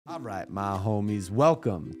All right, my homies,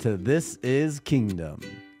 welcome to This is Kingdom.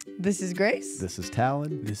 This is Grace. This is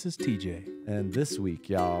Talon. This is TJ. And this week,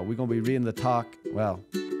 y'all, we're going to be reading the talk. Well,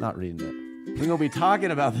 not reading it. We're going to be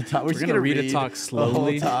talking about the talk. We're going to read a talk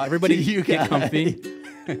slowly. Talk Everybody get comfy.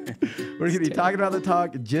 We're going to be talking about the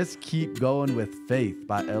talk, Just Keep Going with Faith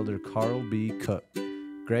by Elder Carl B. Cook.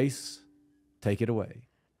 Grace, take it away.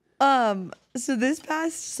 So this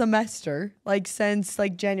past semester, since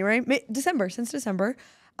December,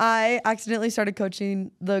 I accidentally started coaching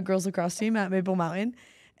the girls lacrosse team at Maple Mountain.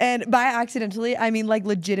 And by accidentally, I mean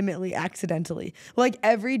legitimately accidentally.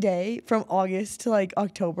 Every day from August to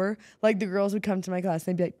October, the girls would come to my class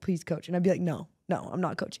and they'd be like, please coach. And I'd be like, no, I'm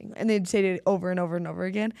not coaching. And they'd say it over and over and over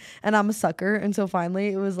again. And I'm a sucker. And so finally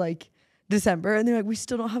it was December and they're like, we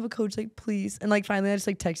still don't have a coach, please. And finally I just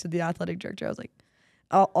texted the athletic director. I was like,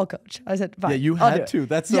 I'll coach. I said, fine. Yeah, you had to.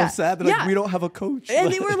 That's so sad that we don't have a coach.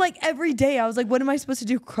 And they were every day. I was like, what am I supposed to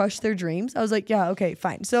do? Crush their dreams? I was like, yeah, okay,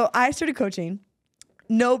 fine. So I started coaching.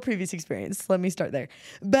 No previous experience. Let me start there.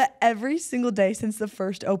 But every single day since the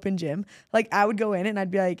first open gym, I would go in and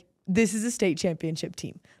I'd be like, this is a state championship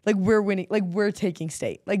team. We're winning. We're taking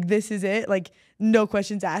state. This is it. No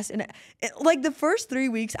questions asked. And the first 3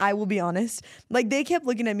 weeks, I will be honest, they kept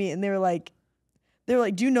looking at me and they were like,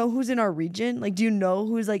 do you know who's in our region? Do you know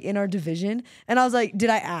who's in our division? And I was like, did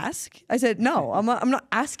I ask? I said, no, I'm not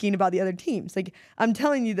asking about the other teams. I'm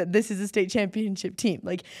telling you that this is a state championship team.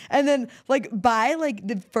 And then by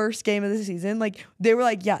the first game of the season, they were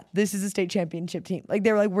like, yeah, this is a state championship team.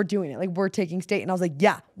 They were like, we're doing it. We're taking state. And I was like,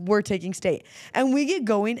 yeah, we're taking state. And we get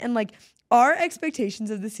going and our expectations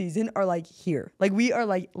of the season are here. We are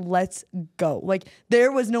let's go. There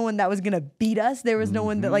was no one that was going to beat us. There was no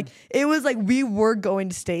one that it was we were going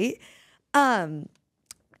to state. And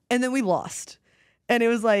then we lost. And it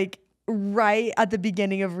was right at the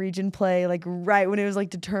beginning of region play, right when it was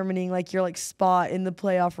determining your spot in the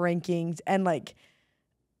playoff rankings.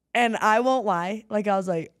 And I won't lie. I was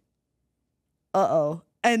like, uh-oh.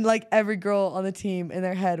 And every girl on the team in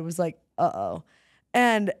their head was like, uh-oh.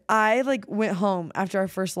 And I went home after our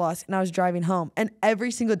first loss and I was driving home and every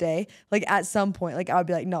single day, at some point, I would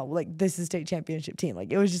be like, no, this is state championship team.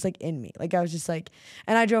 It was just in me. I was just and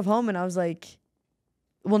I drove home and I was like,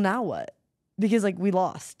 well, now what? Because we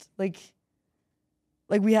lost. We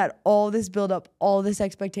had all this build up, all this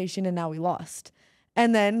expectation, and now we lost.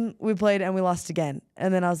 And then we played and we lost again.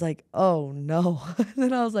 And then I was like, oh no. And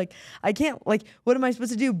then I was like, I can't, what am I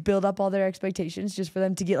supposed to do? Build up all their expectations just for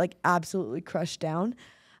them to get absolutely crushed down.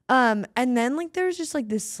 And then there was just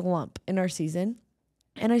this slump in our season.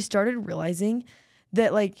 And I started realizing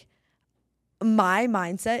that my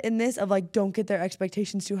mindset in this of don't get their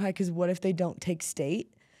expectations too high because what if they don't take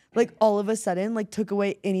state? All of a sudden took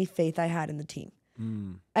away any faith I had in the team.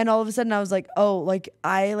 And all of a sudden I was like, oh,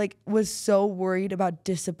 I was so worried about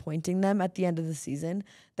disappointing them at the end of the season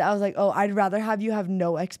that I was like, oh, I'd rather have you have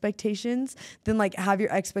no expectations than have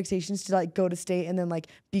your expectations to go to state and then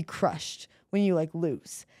be crushed when you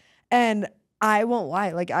lose. And I won't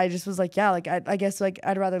lie. I just was yeah, I guess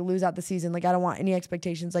I'd rather lose out the season. I don't want any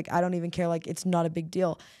expectations. I don't even care. It's not a big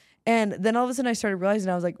deal. And then all of a sudden I started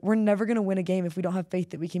realizing I was we're never going to win a game if we don't have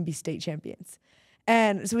faith that we can be state champions.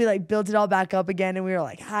 And so we built it all back up again and we were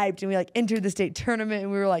hyped and we entered the state tournament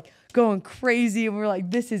and we were going crazy and we were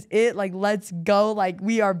this is it. Let's go.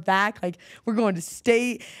 We are back. We're going to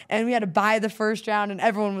state and we had to buy the first round and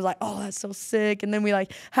everyone was oh, that's so sick. And then we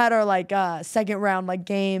had our second round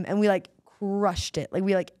game and we crushed it.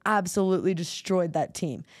 We absolutely destroyed that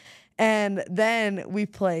team. And then we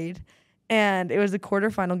played and it was the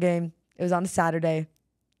quarterfinal game. It was on a Saturday.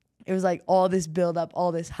 It was all this build up,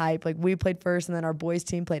 all this hype. We played first and then our boys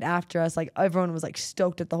team played after us. Everyone was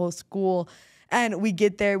stoked at the whole school. And we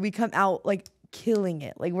get there, we come out killing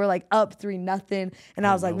it. We're up 3-0. And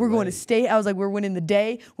I was we're going to state. I was we're winning the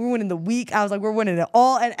day. We're winning the week. I was we're winning it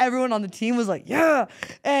all. And everyone on the team was yeah.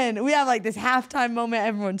 And we have this halftime moment.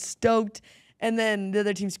 Everyone's stoked. And then the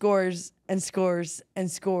other team scores and scores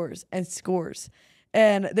and scores and scores.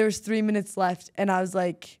 And there was 3 minutes left. And I was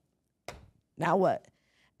now what?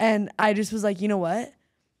 And I just was you know what?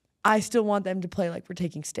 I still want them to play we're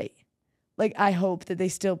taking state. I hope that they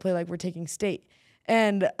still play we're taking state.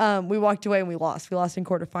 And we walked away and we lost. We lost in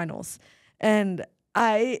quarterfinals. And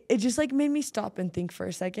it just made me stop and think for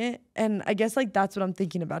a second. And I guess that's what I'm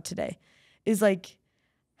thinking about today is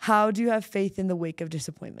how do you have faith in the wake of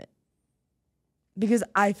disappointment? Because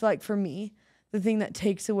I feel for me, the thing that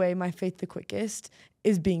takes away my faith the quickest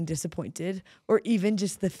is being disappointed or even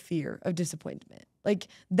just the fear of disappointment.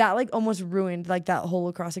 That almost ruined that whole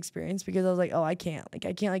lacrosse experience because I was oh, I can't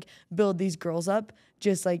build these girls up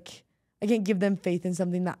just I can't give them faith in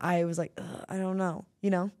something that I was like, I don't know,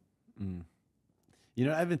 you know? Mm. You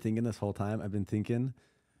know, I've been thinking this whole time. I've been thinking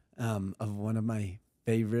of one of my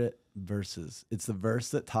favorite verses. It's the verse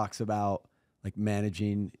that talks about like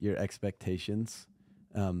managing your expectations,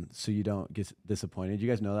 so you don't get disappointed. You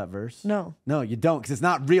guys know that verse? No. No, you don't, because it's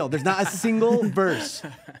not real. There's not a single verse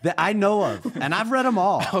that I know of, and I've read them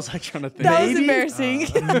all. I was like trying to think. That was embarrassing.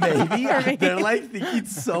 Maybe they're like thinking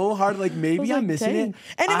so hard. Like maybe I'm missing it.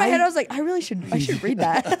 And in my head, I was like, I should read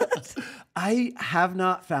that. I have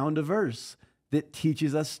not found a verse that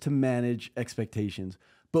teaches us to manage expectations,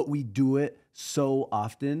 but we do it so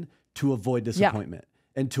often to avoid disappointment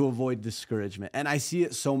and to avoid discouragement. And I see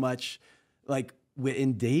it so much like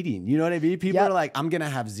in dating, you know what I mean? People are like, I'm going to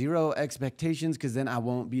have zero expectations because then I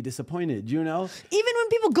won't be disappointed, you know? Even when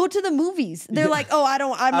people go to the movies, they're like, oh,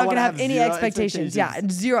 I'm not going to have any expectations. Yeah,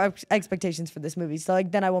 zero expectations for this movie. So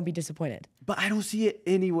like, then I won't be disappointed. But I don't see it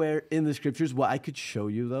anywhere in the scriptures. What I could show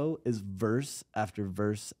you though is verse after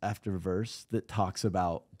verse after verse that talks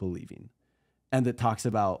about believing. And that talks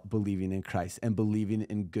about believing in Christ and believing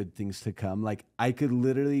in good things to come. Like I could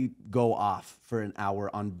literally go off for an hour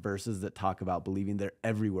on verses that talk about believing. They're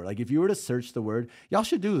everywhere. Like if you were to search the word, y'all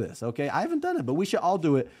should do this, okay? I haven't done it, but we should all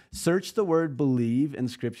do it. Search the word believe in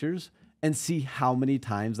scriptures and see how many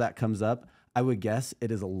times that comes up. I would guess it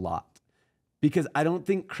is a lot. Because I don't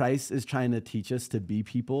think Christ is trying to teach us to be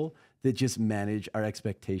people that just manage our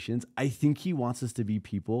expectations. I think he wants us to be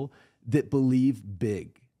people that believe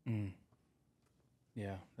big. Mm.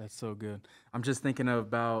 Yeah, that's so good. I'm just thinking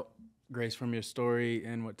about Grace from your story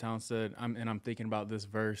and what Town said. I'm thinking about this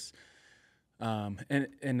verse, and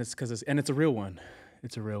it's because it's a real one.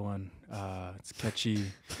 It's a real one. It's catchy,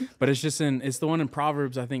 but it's the one in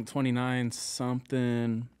Proverbs, I think 29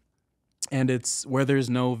 something, and it's where there's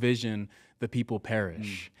no vision, the people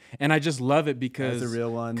perish. And I just love it because it's a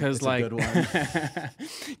real one. Because a good one.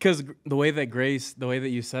 Because the way that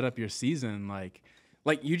you set up your season, like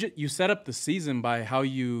you set up the season by how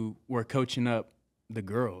you were coaching up the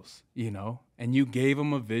girls, you know, and you gave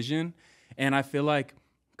them a vision. And I feel like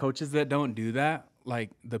coaches that don't do that, like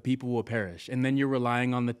the people will perish. And then you're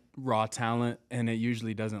relying on the raw talent and it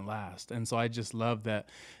usually doesn't last. And so I just love that,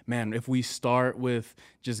 man, if we start with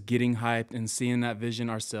just getting hyped and seeing that vision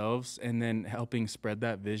ourselves and then helping spread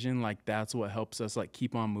that vision, like that's what helps us like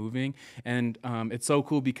keep on moving. And it's so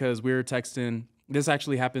cool because we were texting. This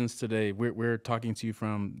actually happens today. We're talking to you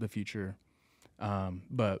from the future.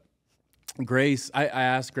 But Grace, I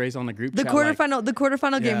asked Grace on the group chat. The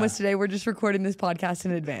quarterfinal game was today. We're just recording this podcast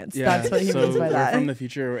in advance. Yeah, that's what he means by that. We're from the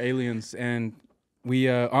future, we're aliens. And we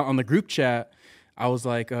on the group chat, I was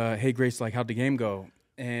like, hey Grace, like how'd the game go?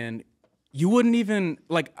 And you wouldn't even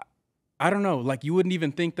like, I don't know, like you wouldn't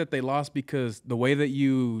even think that they lost because the way that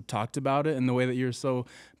you talked about it and the way that you're so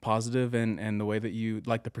positive and the way that you,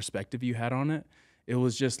 like the perspective you had on it, it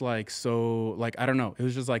was just like so, like I don't know, it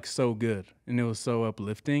was just like so good and it was so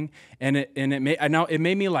uplifting and it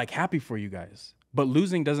made me like happy for you guys. But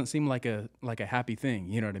losing doesn't seem like a happy thing,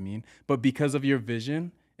 you know what I mean? But because of your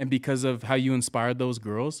vision and because of how you inspired those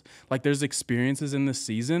girls, like there's experiences in this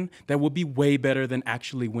season that will be way better than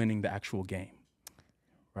actually winning the actual game,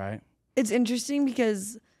 right? It's interesting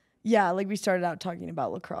because, yeah, like we started out talking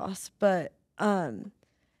about lacrosse, but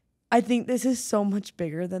I think this is so much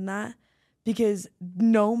bigger than that because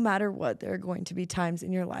no matter what, there are going to be times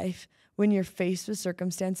in your life when you're faced with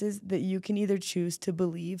circumstances that you can either choose to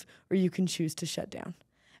believe or you can choose to shut down.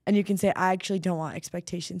 And you can say, I actually don't want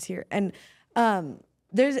expectations here. And so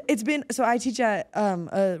I teach at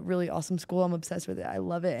a really awesome school. I'm obsessed with it. I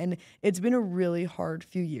love it. And it's been a really hard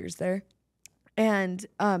few years there. And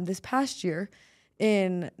this past year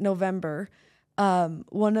in November,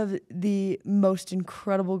 one of the most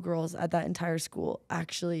incredible girls at that entire school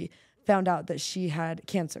actually found out that she had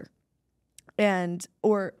cancer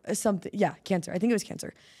or something. Yeah, cancer. I think it was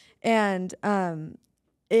cancer. And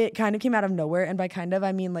it kind of came out of nowhere. And by kind of,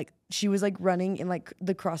 I mean like she was like running in like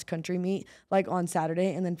the cross country meet like on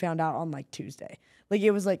Saturday and then found out on like Tuesday. Like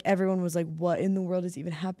it was like everyone was like, what in the world is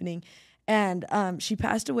even happening? And she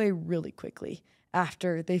passed away really quickly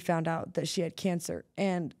after they found out that she had cancer.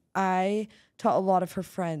 And I taught a lot of her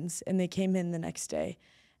friends, and they came in the next day,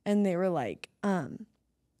 and they were like,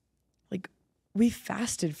 we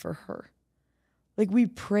fasted for her. Like, we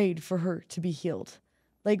prayed for her to be healed.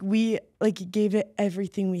 Like, we gave it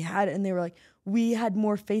everything we had, and they were like, we had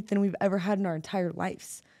more faith than we've ever had in our entire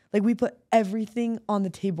lives. Like, we put everything on the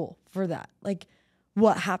table for that. Like,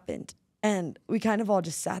 what happened? And we kind of all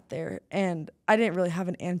just sat there, and I didn't really have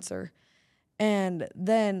an answer. And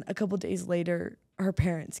then a couple days later, her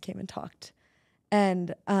parents came and talked.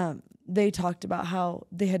 And they talked about how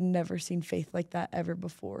they had never seen faith like that ever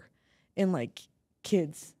before in like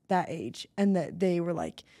kids that age, and that they were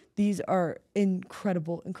like, these are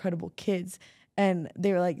incredible, incredible kids. And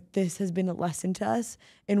they were like, this has been a lesson to us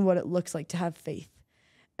in what it looks like to have faith.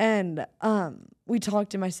 And we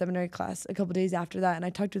talked in my seminary class a couple days after that, and I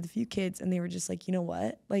talked with a few kids, and they were just like, you know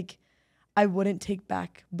what? Like, I wouldn't take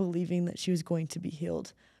back believing that she was going to be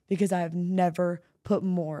healed, because I have never put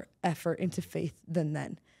more effort into faith than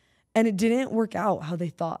then. And it didn't work out how they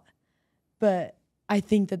thought. But I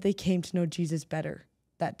think that they came to know Jesus better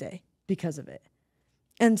that day because of it.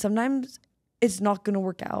 And sometimes it's not going to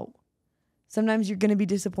work out. Sometimes you're going to be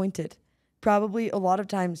disappointed. Probably a lot of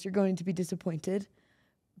times you're going to be disappointed.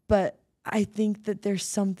 But I think that there's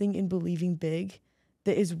something in believing big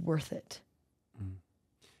that is worth it.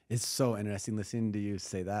 It's so interesting listening to you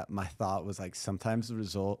say that. My thought was like, sometimes the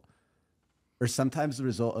result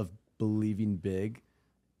of believing big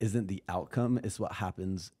isn't the outcome, it's what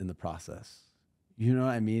happens in the process. You know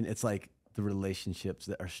what I mean? It's like the relationships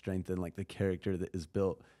that are strengthened, like the character that is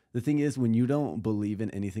built. The thing is, when you don't believe in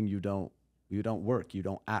anything, you don't work, you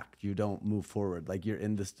don't act, you don't move forward. Like, you're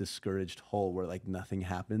in this discouraged hole where like nothing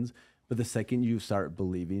happens. But the second you start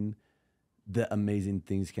believing, the amazing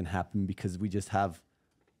things can happen, because we just have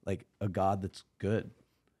like a God that's good.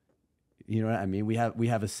 You know what I mean? We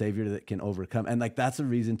have a Savior that can overcome. And like, that's a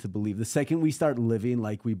reason to believe. The second we start living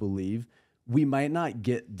like we believe, we might not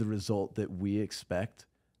get the result that we expect,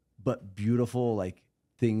 but beautiful like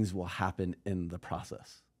things will happen in the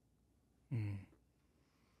process. I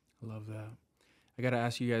love that. I got to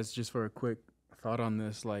ask you guys, just for a quick thought on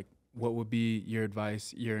this, like, what would be your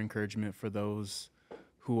advice, your encouragement for those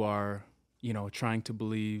who are, you know, trying to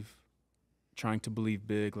believe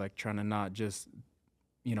big, like trying to not just,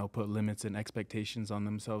 you know, put limits and expectations on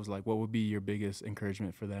themselves? Like, what would be your biggest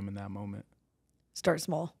encouragement for them in that moment? Start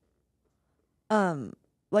small.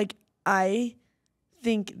 Like, I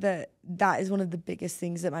think that is one of the biggest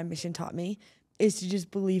things that my mission taught me, is to just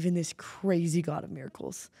believe in this crazy God of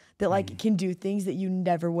miracles that like can do things that you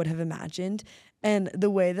never would have imagined. And the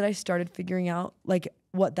way that I started figuring out like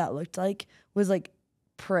what that looked like was like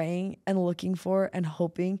praying and looking for and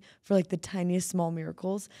hoping for like the tiniest small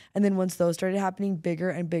miracles. And then once those started happening, bigger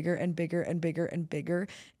and bigger and bigger and bigger and bigger,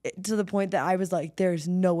 to the point that I was like, there's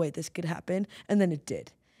no way this could happen. And then it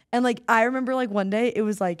did. And like, I remember like one day it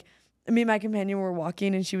was like, me and my companion were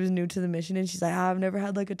walking, and she was new to the mission, and she's like, I've never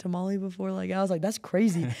had like a tamale before. Like, I was like, that's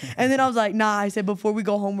crazy. And then I was like, nah, I said, before we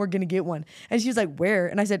go home, we're going to get one. And she was like, where?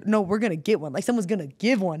 And I said, no, we're going to get one. Like, someone's going to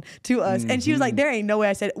give one to us. And she was like, there ain't no way.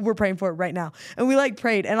 I said, we're praying for it right now. And we like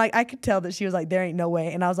prayed, and like, I could tell that she was like, there ain't no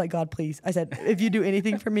way. And I was like, God, please. I said, if you do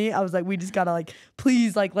anything for me, I was like, we just got to like,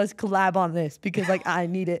 please, like, let's collab on this, because like, I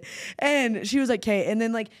need it. And she was like, okay. And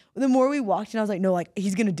then like, the more we walked, and I was like, no, like,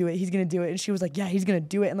 he's going to do it. He's going to do it. And she was like, yeah, he's going to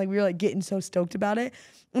do it. And like, we were like getting so stoked about it.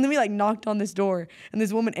 And then we like knocked on this door, and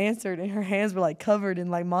this woman answered, and her hands were like covered in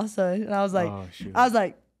like masa. And I was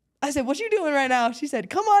like, I said, what you doing right now? She said,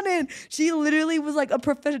 come on in. She literally was like a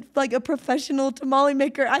professional tamale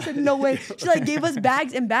maker. I said, no way. She like gave us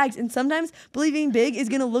bags and bags. And sometimes believing big is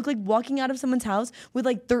going to look like walking out of someone's house with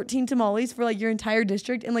like 13 tamales for like your entire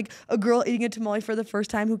district, and like a girl eating a tamale for the first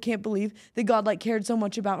time who can't believe that God like cared so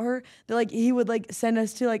much about her that like he would like send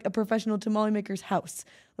us to like a professional tamale maker's house.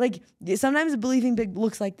 Like, sometimes believing big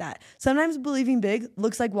looks like that. Sometimes believing big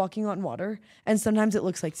looks like walking on water, and sometimes it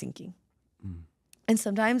looks like sinking. And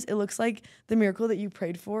sometimes it looks like the miracle that you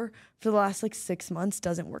prayed for the last like 6 months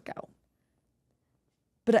doesn't work out.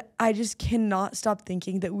 But I just cannot stop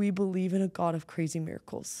thinking that we believe in a God of crazy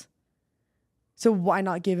miracles. So why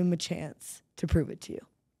not give him a chance to prove it to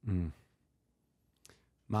you?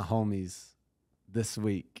 My homies, this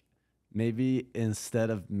week, maybe instead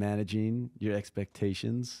of managing your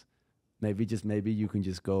expectations, maybe you can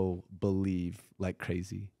just go believe like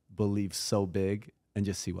crazy, believe so big, and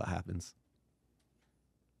just see what happens.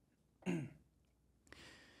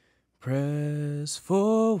 Press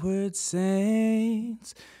forward,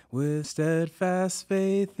 saints, with steadfast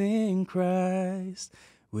faith in Christ,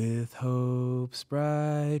 with hope's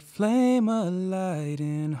bright flame alight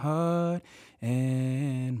in heart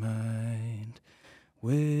and mind,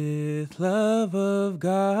 with love of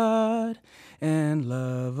God and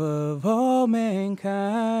love of all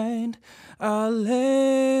mankind. Alleluia,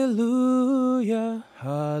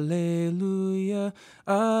 alleluia,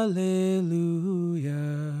 alleluia.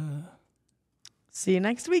 See you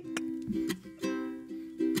next week.